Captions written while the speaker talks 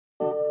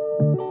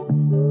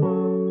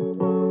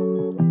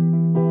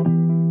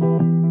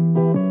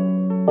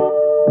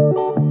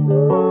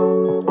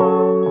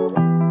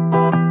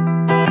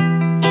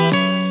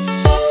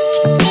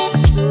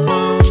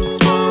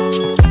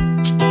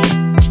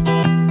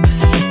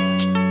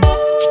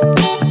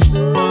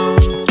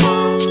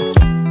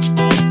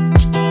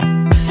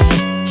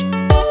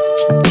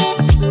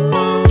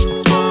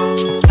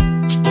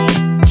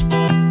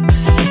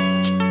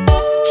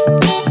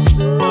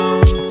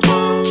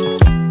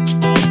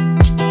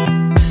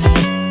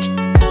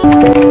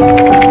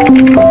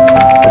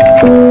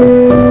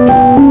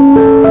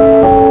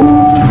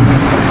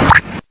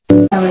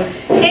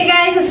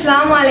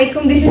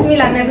This is me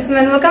Lamia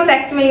Dusman. Welcome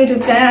back to my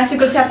YouTube channel. আশা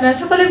করছি আপনারা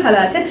সকলে ভালো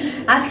আছেন।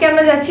 আজকে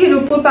আমরা যাচ্ছি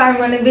রূপপুর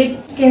পারমাণবিক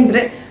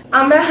কেন্দ্রে।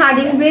 আমরা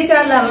হার্ডিং ব্রিজ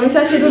আর লালন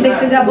শাহ সেতু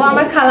দেখতে যাব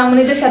আমার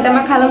খালামণিদের সাথে।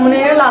 আমার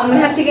খালামণিরা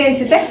লালমনিরহাট থেকে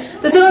এসেছে,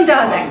 তো চলুন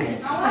যাওয়া যাক।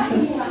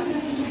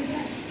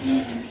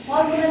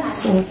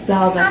 আসুন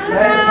যাওয়া যাক।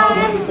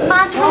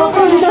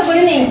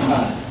 করে নেই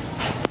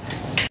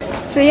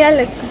সিরিয়াল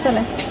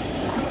চলে।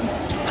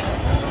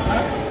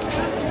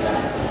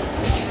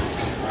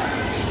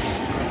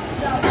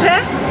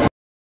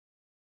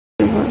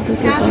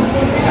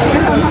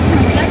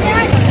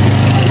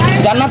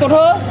 জান্নাত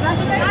ওঠো।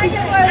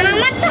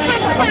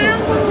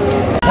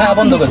 হ্যাঁ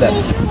বন্ধ করে দেন।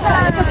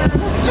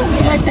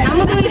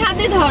 আমরা দুই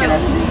হাতে ধরো।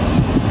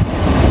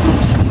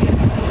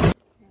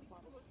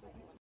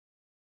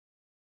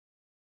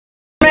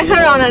 এখন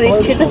রওনা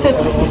দিচ্ছি, তো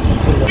চলো।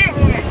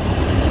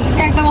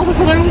 একটা কথা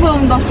ছিল আমি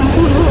বললাম 10টা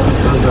পুরো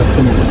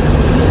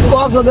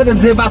কক্সবাজারে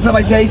যে বাসা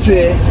বাইসা আইছে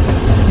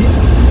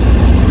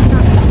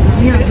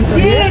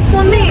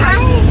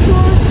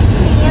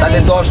তাহলে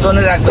 10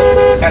 জনের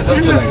একজন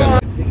চলে গেল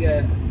থেকে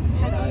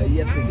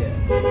ইয়ে থেকে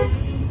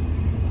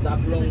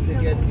চাপলং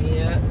থেকে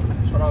নিয়ে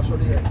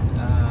সরাসরি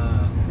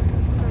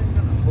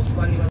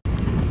ওসমানী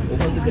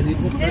ওখান থেকে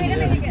রিপোর্ট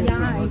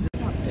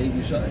এই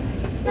বিষয়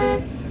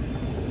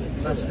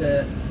লাস্টে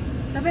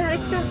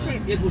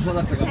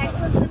 21,000 টাকা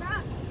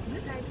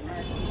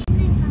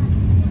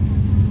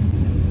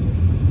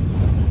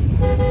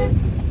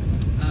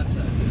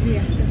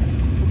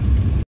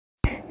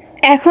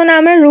এখন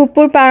আমরা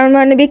রূপপুর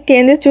পারমাণবিক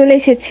কেন্দ্রে চলে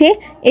এসেছি।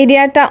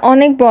 এরিয়াটা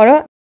অনেক বড়।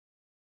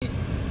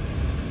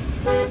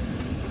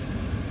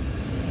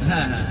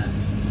 হ্যাঁ হ্যাঁ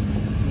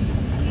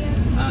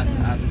আচ্ছা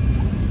আচ্ছা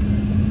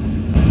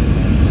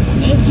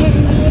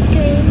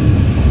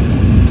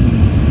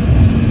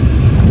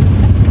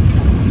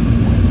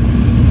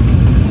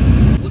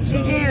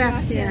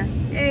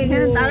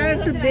এইখানে দাঁড়াও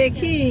একটু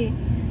দেখি।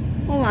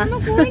 ও মা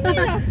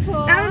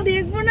আমি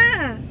দেখবো না।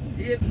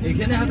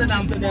 এখানে হাতে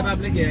নামতে দেব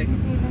আপনাকে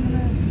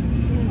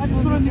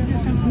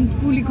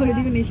গুলি করে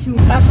দিবেন এই শু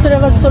কাজ করে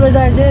আবার চলে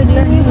যায় যে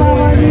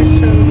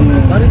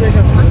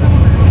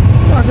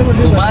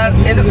তোমার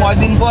এই যে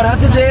কয়দিন পর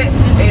হচ্ছে যে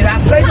এই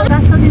রাস্তায়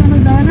রাস্তা দিয়ে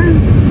মানুষ যায় না।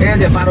 এই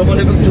যে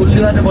পারমাণবিক চুল্লি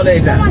আছে বলে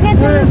এটা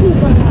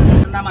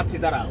নামাচ্ছি,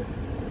 দাঁড়াও।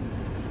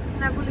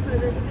 না গুলি করে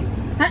দেবে।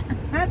 হ্যাঁ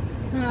হ্যাঁ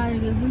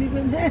গুলি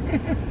করে দেয়।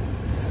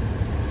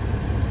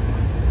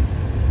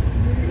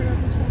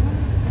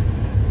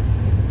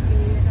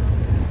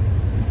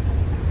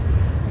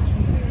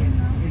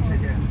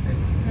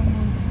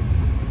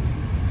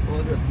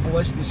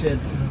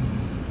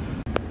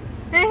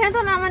 হ্যাঁ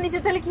তো নামা নিচে,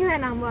 তাহলে কি হয়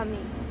নামবো আমি?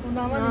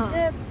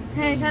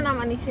 হ্যাঁ এখানে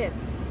নামা নিষেধ।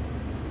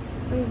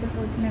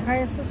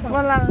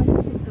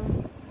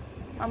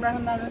 আমরা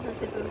এখন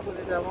সেতুর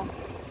উপরে যাবো।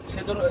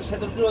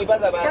 সেতুর ওই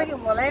পাশে যাবা?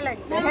 বলাই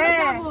লাগবে।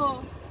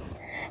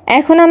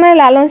 এখন আমরা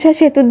লালন শাহ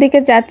সেতুর দিকে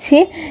যাচ্ছি।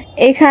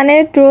 এখানে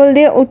টোল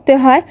দিয়ে উঠতে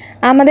হয়।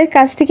 আমাদের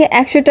কাছ থেকে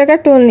 100 টাকা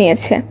টোল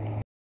নিয়েছে।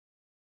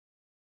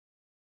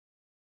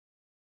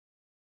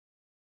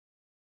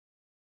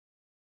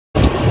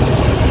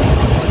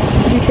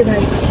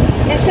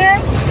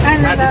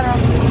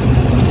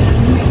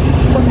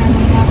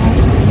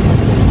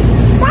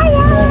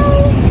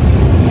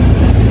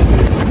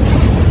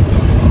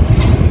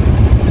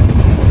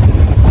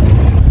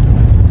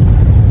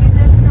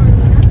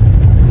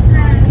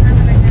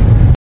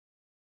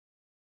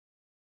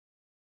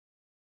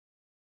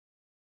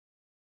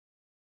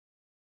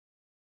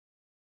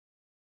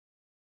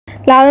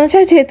 লালন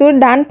শাহ সেতুর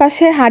ডান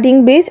পাশে হার্ডিং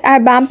ব্রিজ আর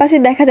বাম পাশে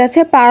দেখা যাচ্ছে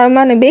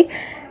পারমাণবিক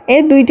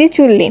এর দুইটি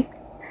চুল্লি।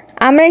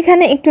 আমরা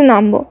এখানে একটু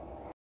নামবো।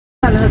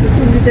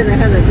 চুল্লিতে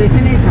দেখা যাচ্ছে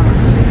এখানেই থামা।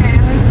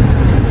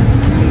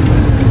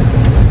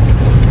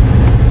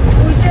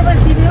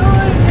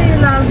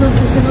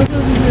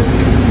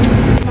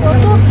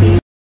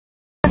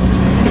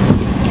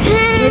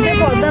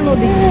 পদ্মা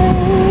নদী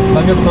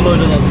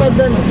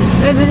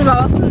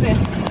বাবা খুলবে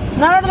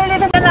না।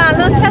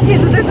 লালন শাহ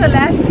সেতুতে চলে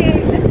আসছি।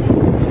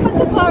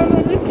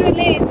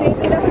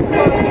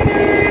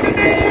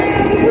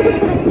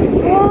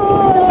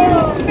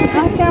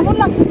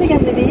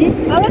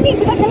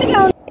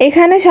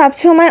 এখানে সব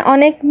সময়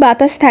অনেক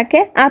বাতাস থাকে।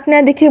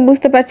 আপনারা দেখে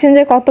বুঝতে পারছেন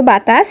যে কত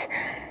বাতাস।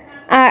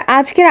 আর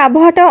আজকের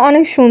আবহাওয়াটাও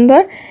অনেক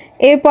সুন্দর।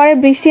 এরপরে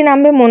বৃষ্টি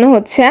নামবে মনে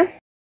হচ্ছে।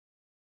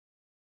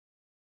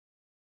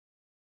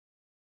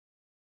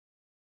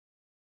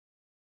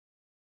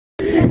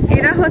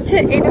 এটা হচ্ছে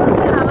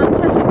লালন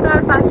শাহ সেতু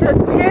আর পাশে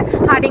হচ্ছে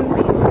হার্ডিং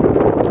ব্রিজ।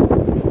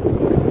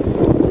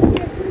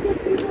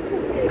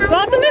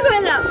 তুমি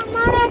বললাম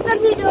আমার একটা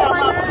ভিডিও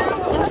বানাও।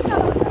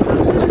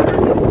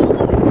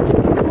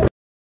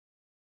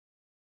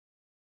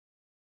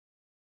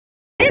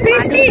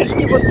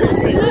 বৃষ্টি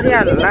পড়তেছে।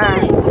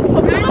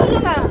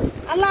 আল্লাহ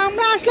আল্লাহ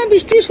আমরা আসলাম,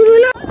 বৃষ্টি শুরু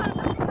হলো।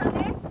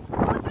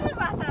 প্রচুর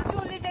বাতাস।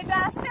 চুল্লি যেটা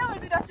আসছে ওই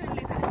দুটো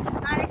চুল্লি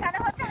আর এখানে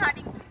হচ্ছে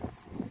হার্ডিং ব্রিজ।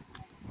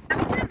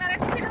 আমি যেখানে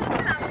দাঁড়াচ্ছি সেটা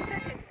হচ্ছে লালন শাহ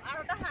সেতু আর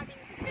ওটা হার্ডিং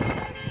ব্রিজ।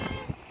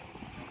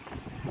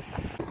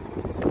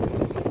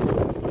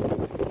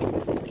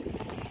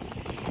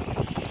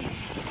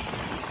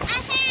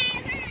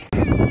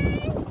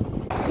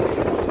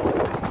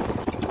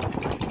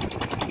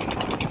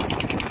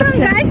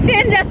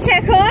 ট্রেন যাচ্ছে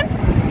এখন।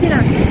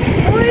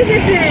 ওই যে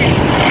ট্রেন।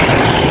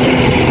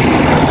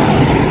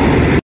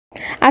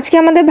 আজকে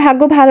আমাদের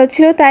ভাগ্য ভালো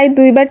ছিল, তাই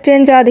 2বার ট্রেন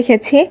যাওয়া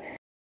দেখেছি।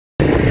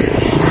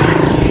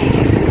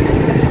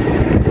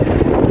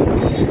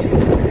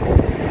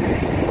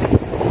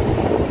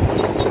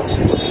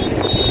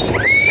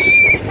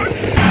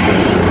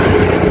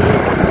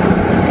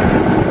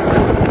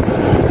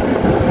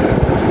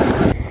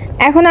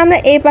 এখন আমরা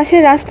এই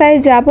পাশের রাস্তায়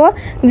যাব,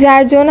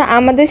 যার জন্য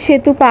আমাদের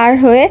সেতু পার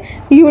হয়ে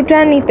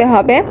ইউটার্ন নিতে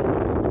হবে।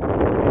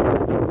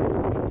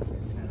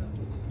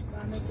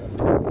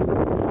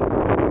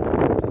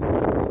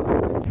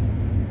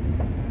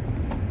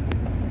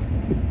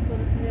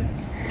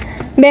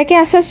 ব্যাকে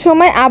আসার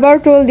সময় আবার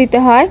টোল দিতে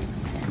হয়।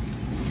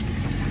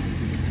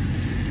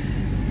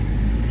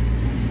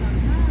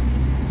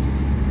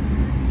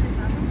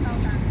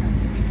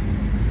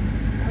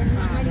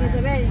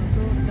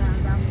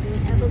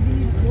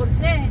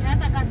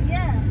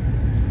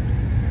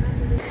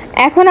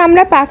 এখন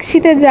আমরা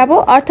পাকশিতে যাব,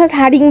 অর্থাৎ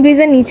হাডিং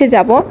ব্রিজের নিচে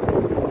যাব।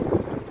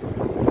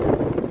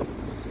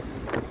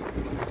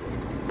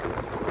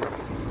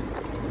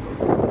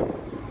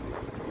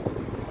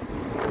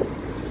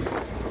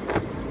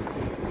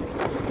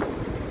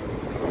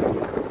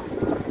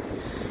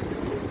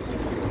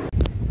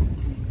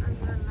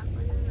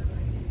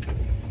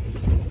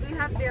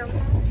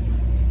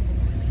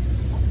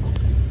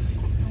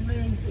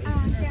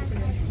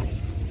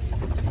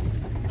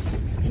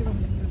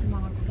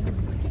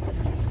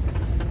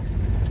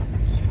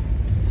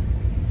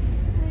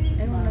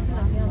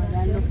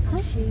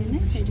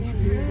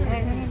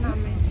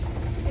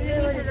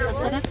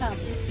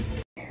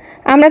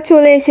 আমরা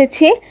চলে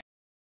এসেছি।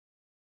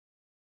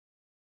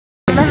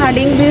 আমরা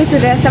হাডিং ব্রিজে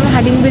চলে আসছি। আমরা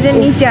হাডিং ব্রিজের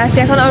নিচে আছি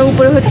এখন, আর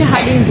উপরে হচ্ছে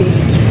হাডিং ব্রিজ।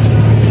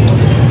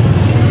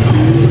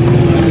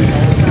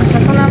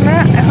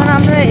 এখন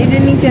আমরা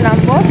এদের নিচে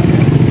নামবো।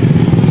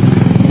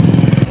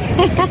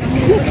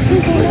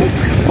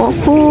 ও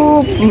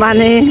খুব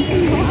মানে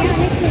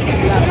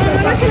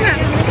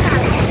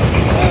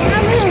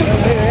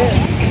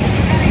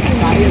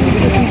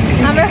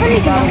আমরা এখন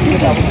নিচে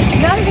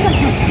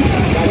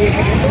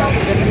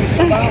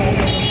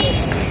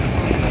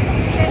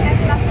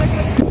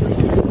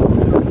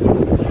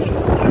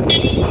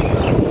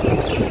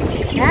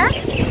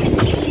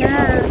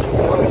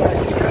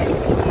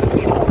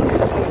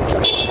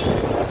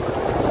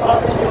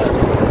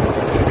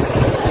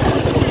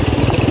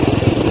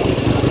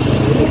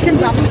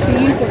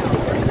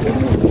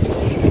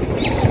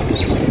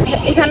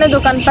এখানে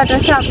দোকানপাট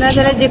আছে, আপনারা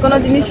চাইলে যে কোনো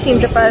জিনিস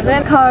কিনতে পারবেন,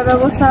 খাওয়ার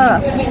ব্যবস্থা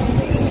আছে।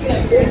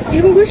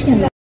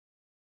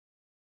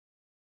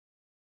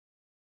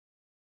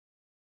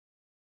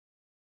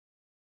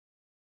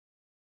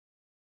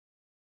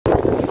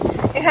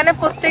 এখানে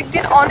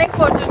প্রত্যেকদিন অনেক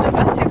পর্যটক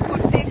আসে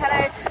ঘুরতে। এখানে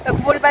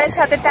পরিবারের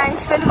সাথে টাইম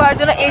স্পেন্ড করার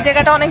জন্য এই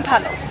জায়গাটা অনেক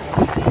ভালো।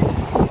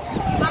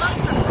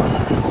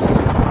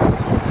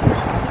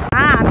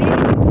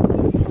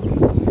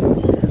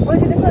 ওই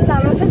যে দেখুন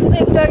লালনশাহ সেতু,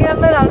 একটু আগে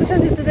আমরা লালনশাহ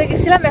সেতুতে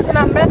গেছিলাম, এখন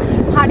আমরা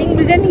হাডিং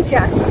ব্রিজের নিচে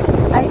আসছি।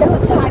 আর এটা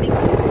হচ্ছে হাডিং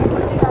ব্রিজ।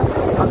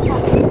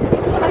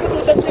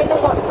 দুটো ট্রেনও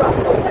বন্ধ।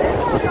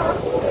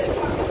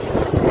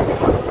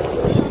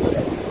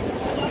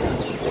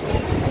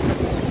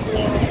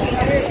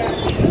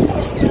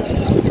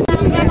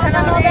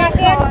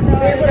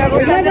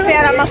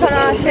 পেয়ারা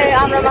মাখানো আছে,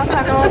 আমরা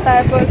মাখানো,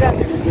 তারপর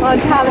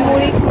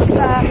ঝালমুড়ি,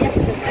 ফুচকা,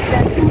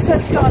 জুসের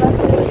স্টল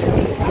আছে।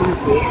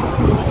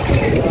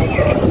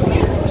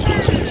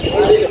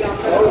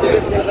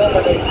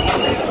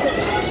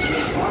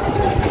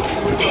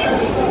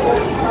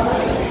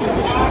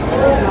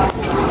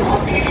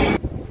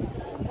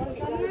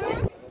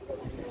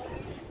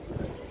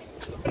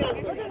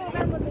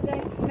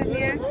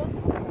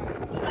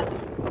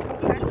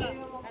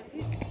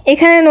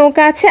 এখানে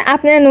নৌকা আছে,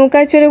 আপনারা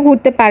নৌকায় চড়ে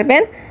ঘুরতে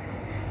পারবেন।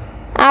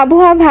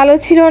 আবহাওয়া ভালো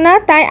ছিল না,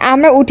 তাই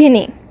আমরা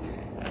উঠিনি।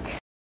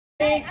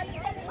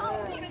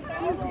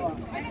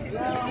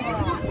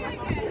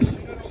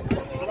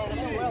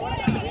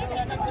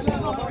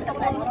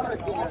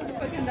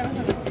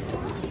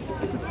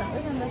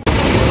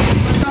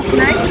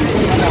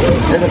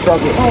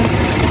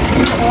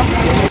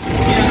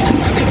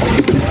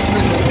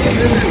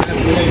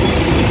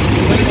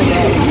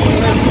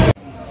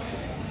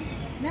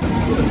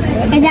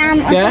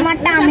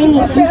 আমি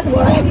নিচ্ছি।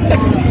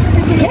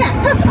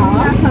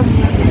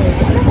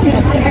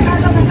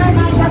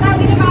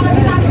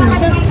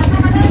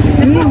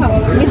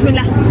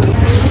 বিসমিল্লাহ।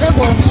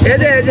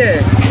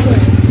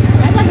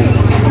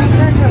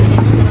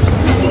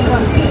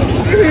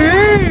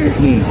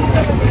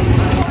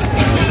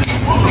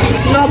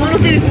 লবণ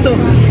অতিরিক্ত।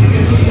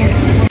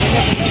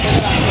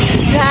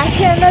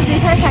 রাশিয়ানরা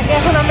যেখানে থাকে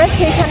এখন আমরা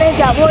সেখানে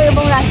যাব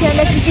এবং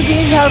রাশিয়ানরা কী কী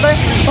জিনিস ব্যবহার করে,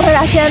 ওখানে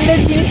রাশিয়ানদের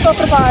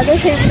জিনিসপত্র পাওয়া যায়,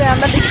 সেইগুলো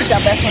আমরা দেখতে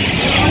যাবো।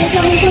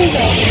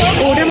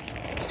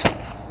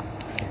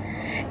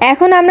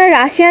 এখন আমরা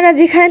রাশিয়ানরা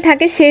যেখানে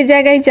থাকে সেই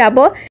জায়গায় যাব।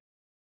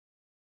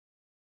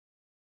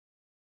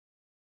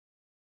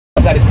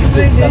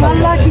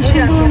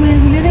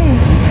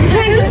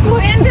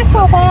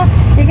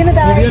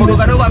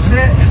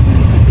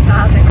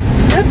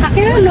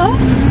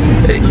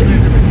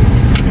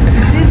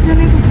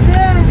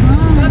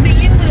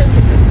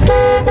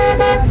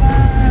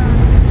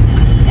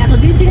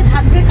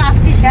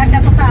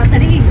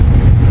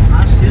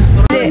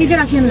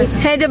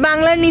 হ্যাঁ, যে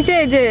বাংলার নিচে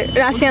এই যে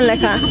রাশিয়ান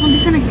লেখা,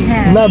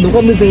 না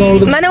দোকান দিতে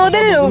মানে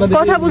ওদের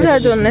কথা বোঝার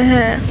জন্য।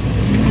 হ্যাঁ,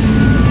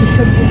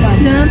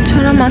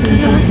 ছড়া মাথা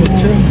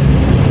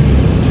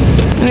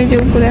এই যে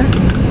উপরে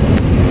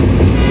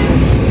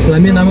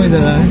নাম ওই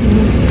জায়গায়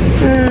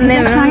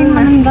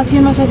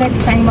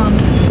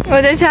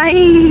ওদের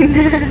শাহিন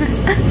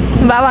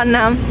বাবার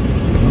নাম।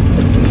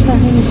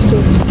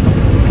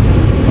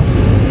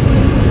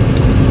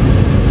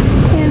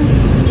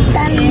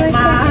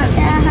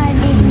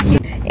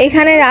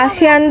 এখানে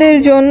রাশিয়ানদের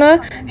জন্য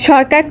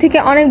সরকার থেকে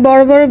অনেক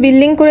বড় বড়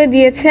বিল্ডিং করে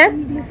দিয়েছে।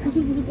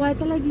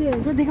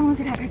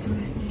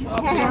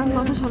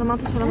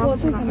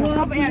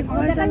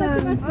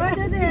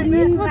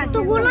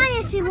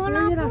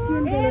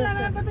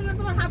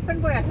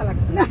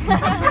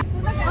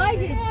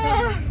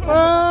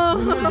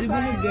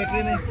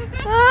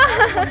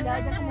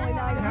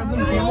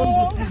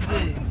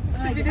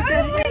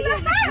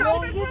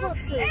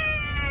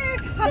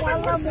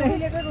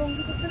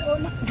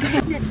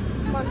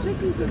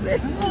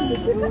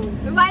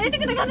 বাইরে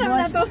থেকে দেখা যাবে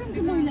না তো।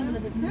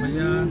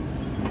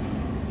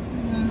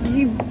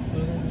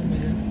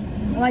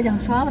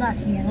 সব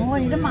রাশিয়ান,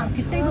 এটা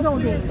মার্কেটটাই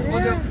ওদের।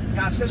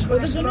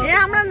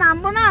 আমরা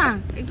নামবো না,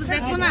 একটু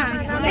দেখবো না?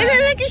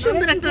 কি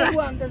সুন্দর একটা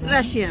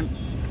রাশিয়ান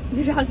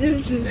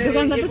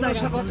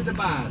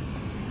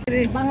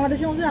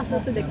বাংলাদেশের মধ্যে আস্তে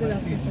আস্তে দেখতে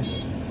যাচ্ছে।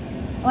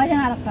 ওই যে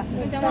আর একটা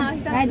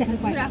দেখেন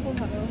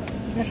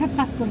সব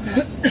কাজ করতে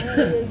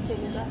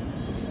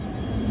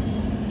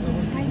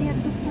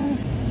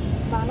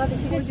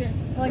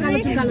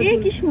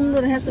কি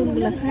সুন্দর।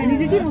 হ্যাঁ,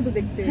 নিজের মতো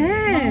দেখতে।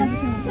 হ্যাঁ,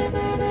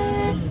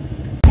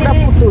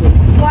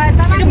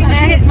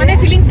 মানে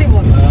ফিলিংস দেব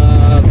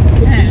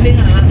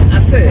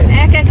আছে।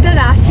 এক একটা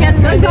রাশিয়ান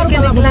মেয়েদেরকে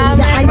দেখলাম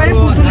একবারে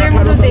পুতুলের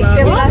মতো দেখতে।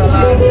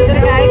 ওদের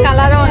গায়ের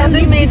কালারও,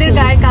 ওদের মেয়েদের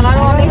গায়ের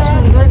কালারও অনেক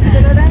সুন্দর,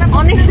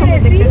 অনেক সুন্দর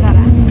দেখতে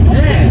তারা।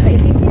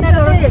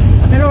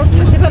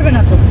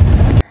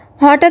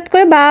 হঠাৎ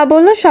করে বাবা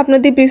বললো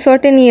স্বপ্নদ্বীপ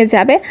রিসোর্টে নিয়ে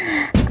যাবে।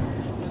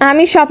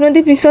 আমি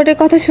স্বপ্নদ্বীপ রিসোর্টের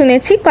কথা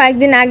শুনেছি,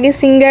 কয়েকদিন আগে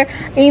সিঙ্গার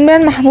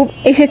ইমরান মাহবুব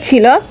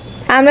এসেছিল।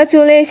 আমরা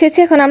চলে এসেছি,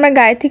 এখন আমরা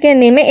গাড়ি থেকে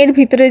নেমে এর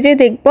ভিতরে যেয়ে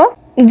দেখবো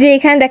যে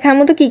এখানে দেখার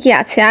মতো কি কি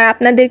আছে, আর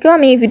আপনাদেরকেও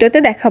আমি এই ভিডিওতে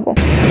দেখাবো।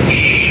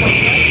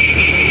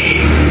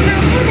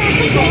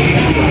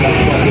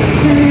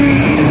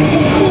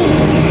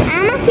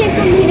 আমাকে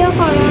একটু ভিডিও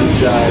করো।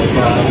 4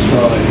 5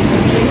 6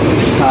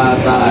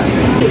 7 8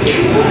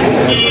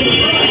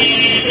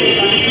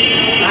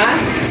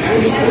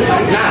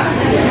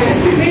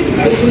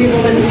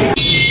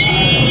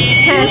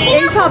 হ্যাঁ,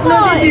 এই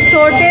স্বপ্নদ্বীপ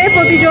রিসোর্টে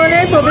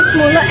প্রতিজনের প্রবেশ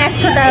মূল্য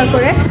 100 টাকা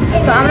করে।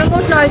 তো আমরা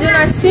মোট 9 জন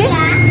আসছি।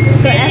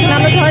 তো এখন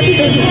আমরা সবাই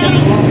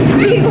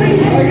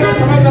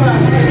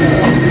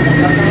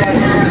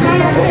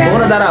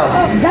দাঁড়াও,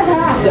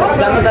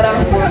 দাঁড়াও।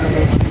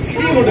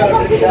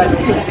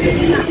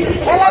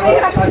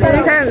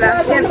 এখানে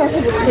রাশিয়ান,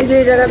 এই যে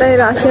এই জায়গাটায়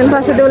রাশিয়ান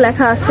ভাষাতেও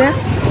লেখা আছে।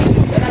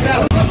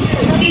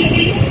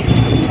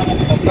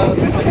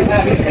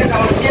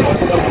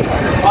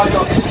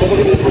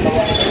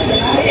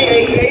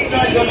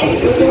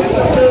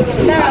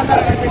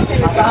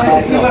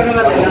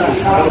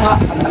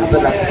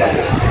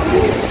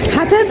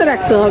 হাতে হাতে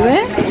রাখতে হবে।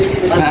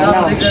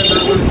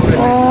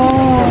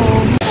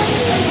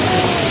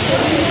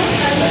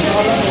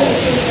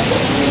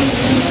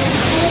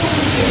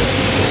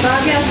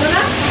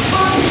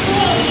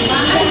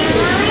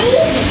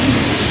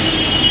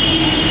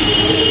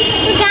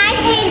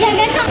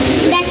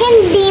 দেখেন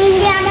ডিম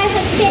দিয়ে আমার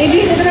হচ্ছে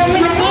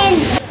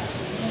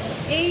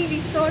এই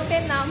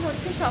রিসোর্টের নাম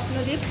হচ্ছে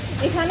স্বপ্নদ্বীপ।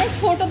 এখানে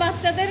ছোট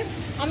বাচ্চাদের,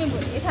 আমি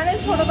বলি এখানে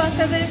ছোট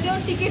বাচ্চাদেরকেও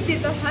টিকিট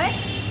দিতে হয়।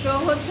 তো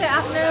হচ্ছে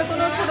আপনারা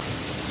কোনো ছোট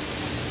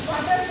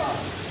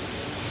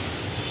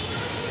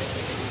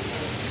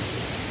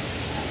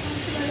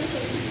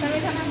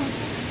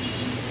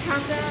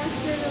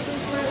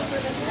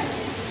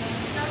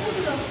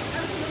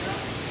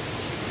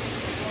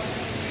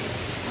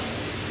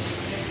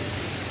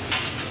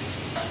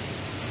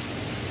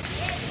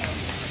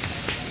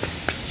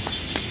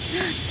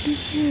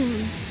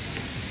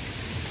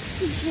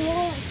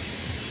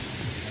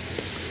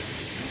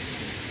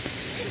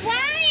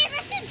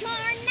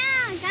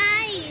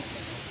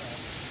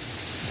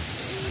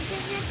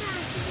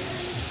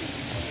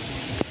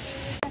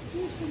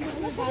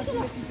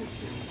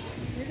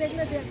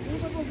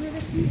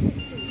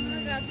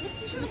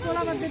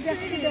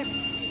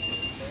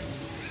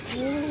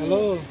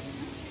হ্যালো।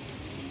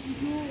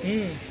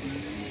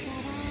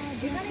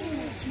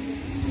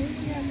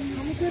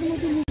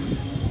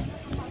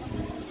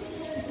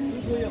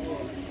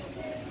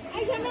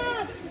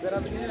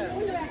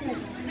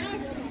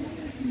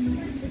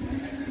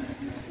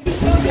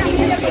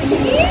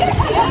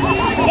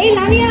 এই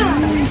লামিয়া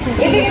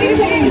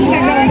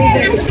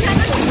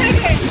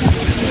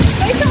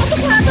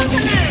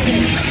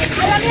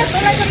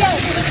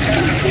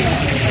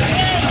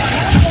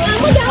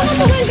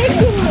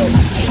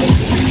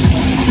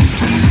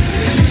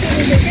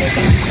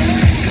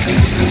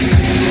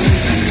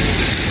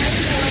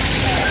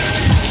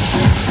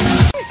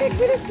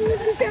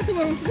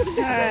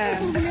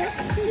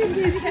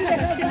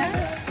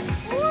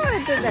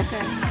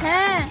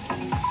হ্যাঁ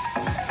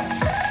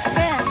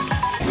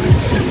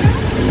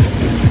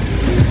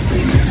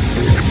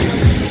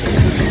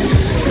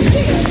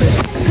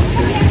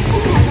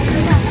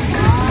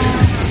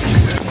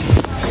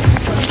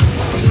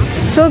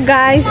সো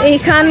গাইস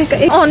এইখান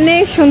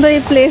অনেক সুন্দর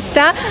এই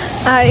প্লেসটা,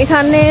 আর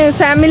এখানে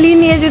ফ্যামিলি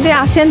নিয়ে যদি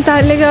আসেন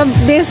তাহলে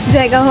বেস্ট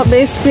জায়গা হবে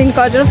স্পেন্ড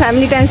করার জন্য,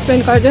 ফ্যামিলি টাইম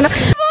স্পেন্ড করার জন্য।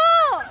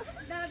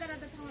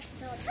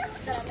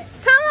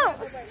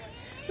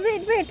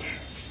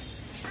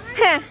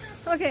 হ্যাঁ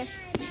ওকে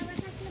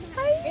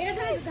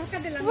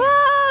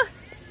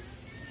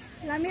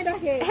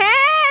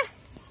হ্যাঁ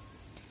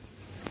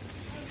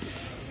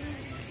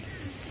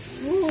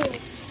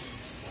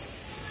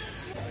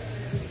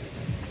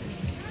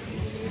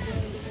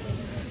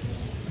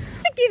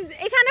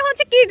এখানে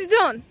হচ্ছে কিডস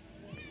জোন।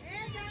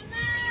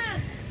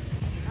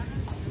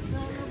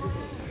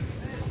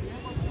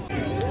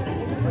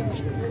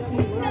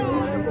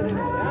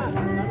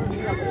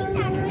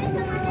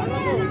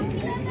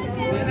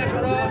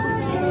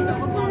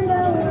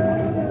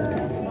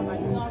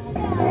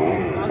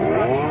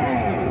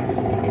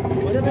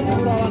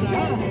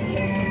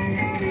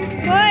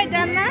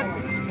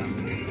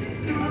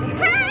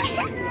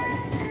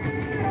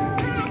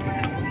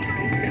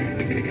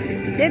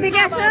 এদিকে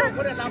আসো।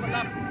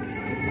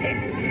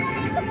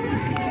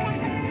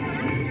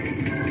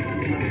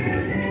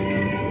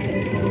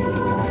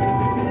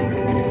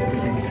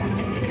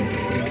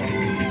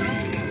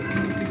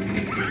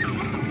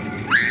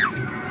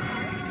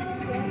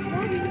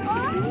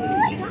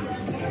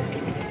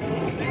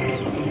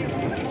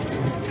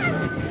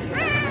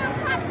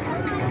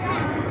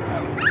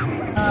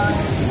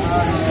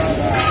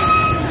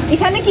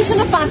 এখানে কি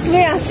সুন্দর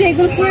পাথওয়ে আছে,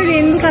 এগুলো পুরো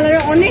রেইনবো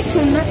কালারের, অনেক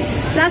সুন্দর।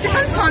 প্লাস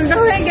এখন সন্ধ্যা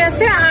হয়ে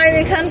গেছে আর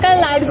এখানকার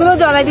লাইট গুলো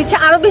জ্বলাই দিচ্ছে,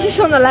 আরো বেশি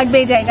সুন্দর লাগবে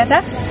এই জায়গাটা।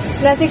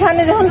 প্লাস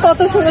এখানে যখন কত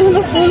সুন্দর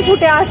সুন্দর ফুল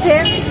ফুটে আছে,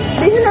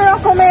 বিভিন্ন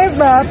রকমের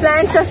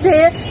প্ল্যান্টস আছে,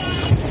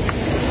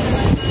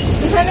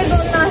 এখানে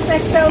দোলনা আছে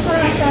একটা,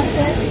 ওখানে একটা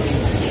আছে।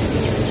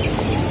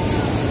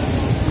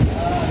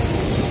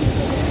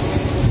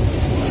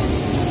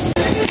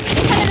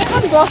 এখানে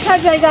যখন বসার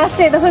জায়গা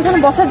আছে, দেখো এখানে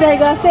বসার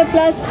জায়গা আছে,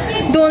 প্লাস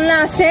দোলনা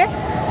আছে।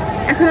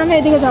 এখন আমরা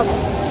এদিকে যাবো,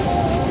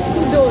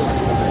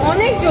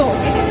 অনেক জোর।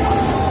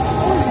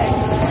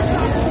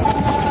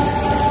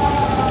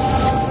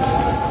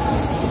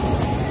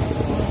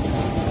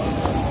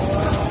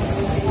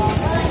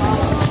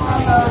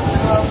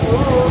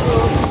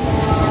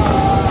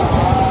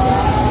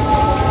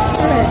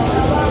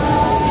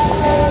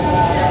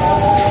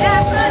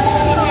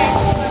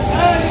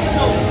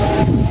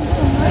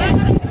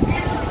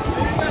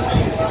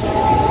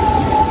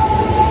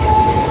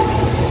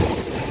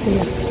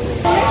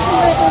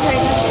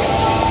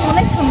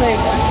 অনেক সুন্দর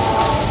এটা।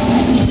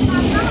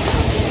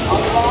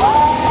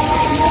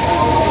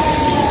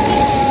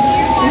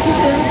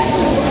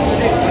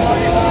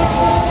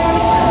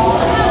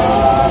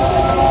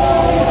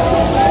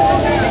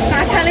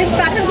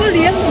 কাঁঠালগুলো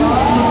রিয়েল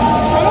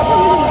আমার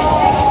ছবি তুলবে।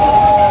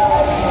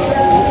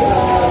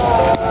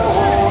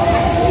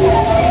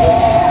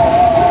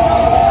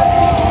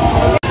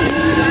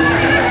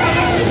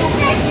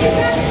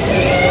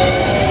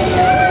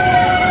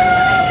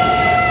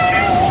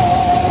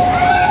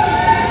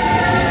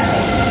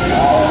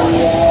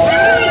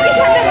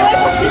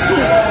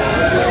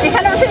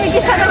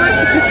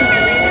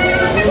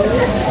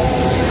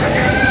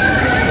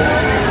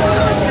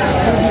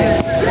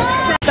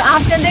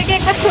 আপনাদেরকে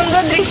একটা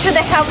সুন্দর দৃশ্য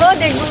দেখাবো,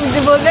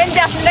 বলবেন যে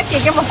আপনারা কে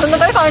কে পছন্দ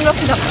করে কমেন্ট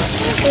বক্সে যাবেন।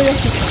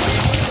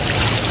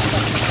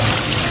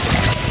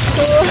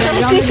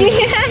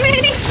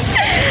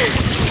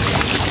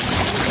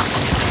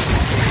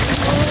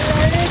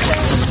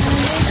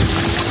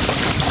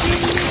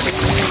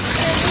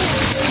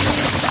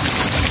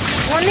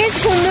 অনেক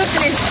সুন্দর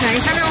প্লেসটা,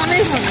 এখানে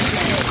অনেক ভালো।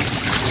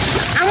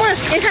 আমার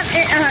এখানে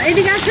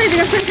এদিকে আসো,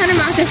 এদিকে আসো, এখানে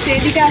মাছ আছে,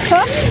 এদিকে আসো।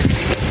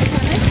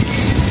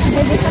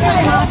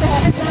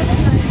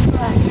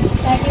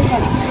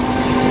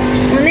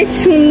 অনেক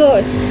সুন্দর,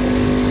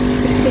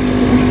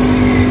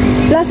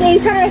 প্লাস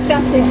এইখানেও একটা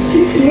আছে,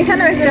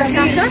 এখানেও একটা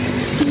আছে।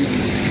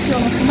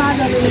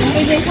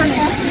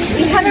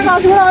 এখানে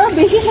মাছগুলো আরো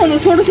বেশি সুন্দর,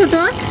 ছোট ছোট।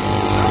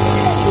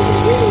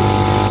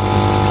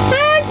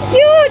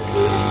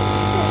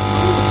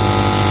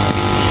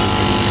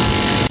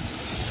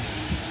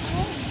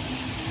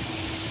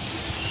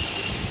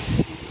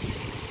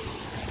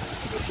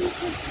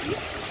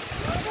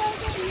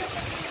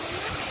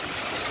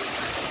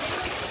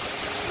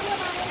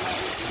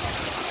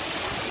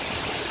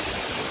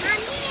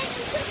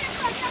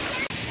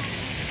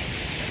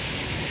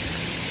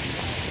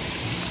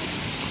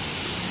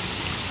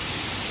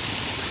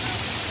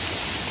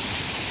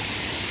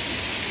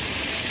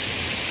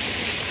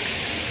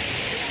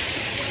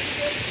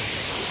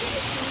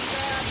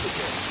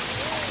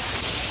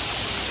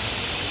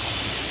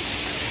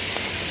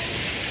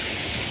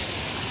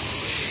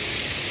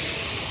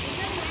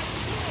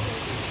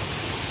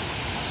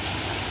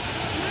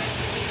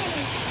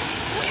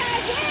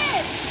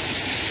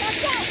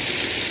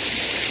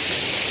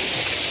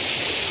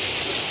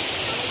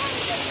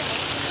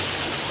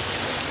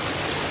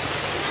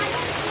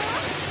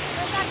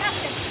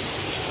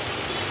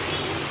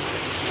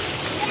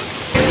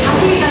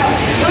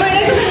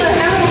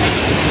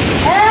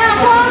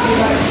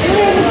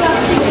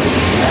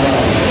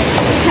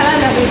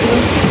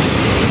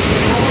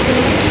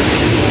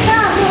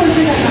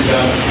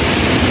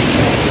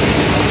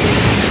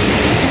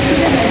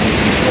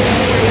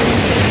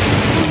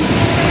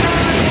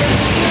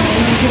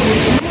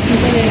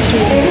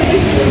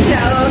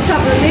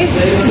 স্বপ্নদ্বীপ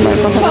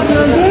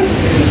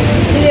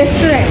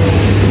রেস্টুরেন্ট।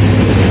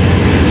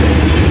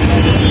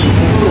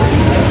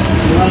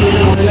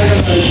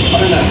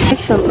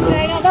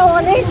 জায়গাটা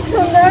অনেক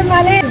সুন্দর,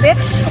 মানে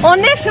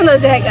অনেক সুন্দর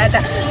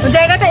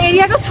জায়গাটা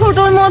এরিয়াটা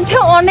ছোটর মধ্যে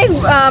অনেক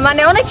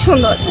মানে অনেক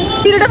সুন্দর।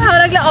 ভিডিওটা ভালো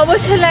লাগলে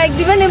অবশ্যই লাইক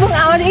দিবেন এবং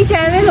আমার এই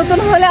চ্যানেলে নতুন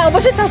হলে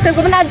অবশ্যই সাবস্ক্রাইব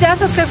করবেন। আর যারা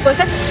সাবস্ক্রাইব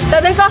করছেন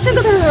তাদেরকে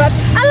অসংখ্য ধন্যবাদ।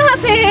 আল্লাহ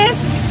হাফেজ।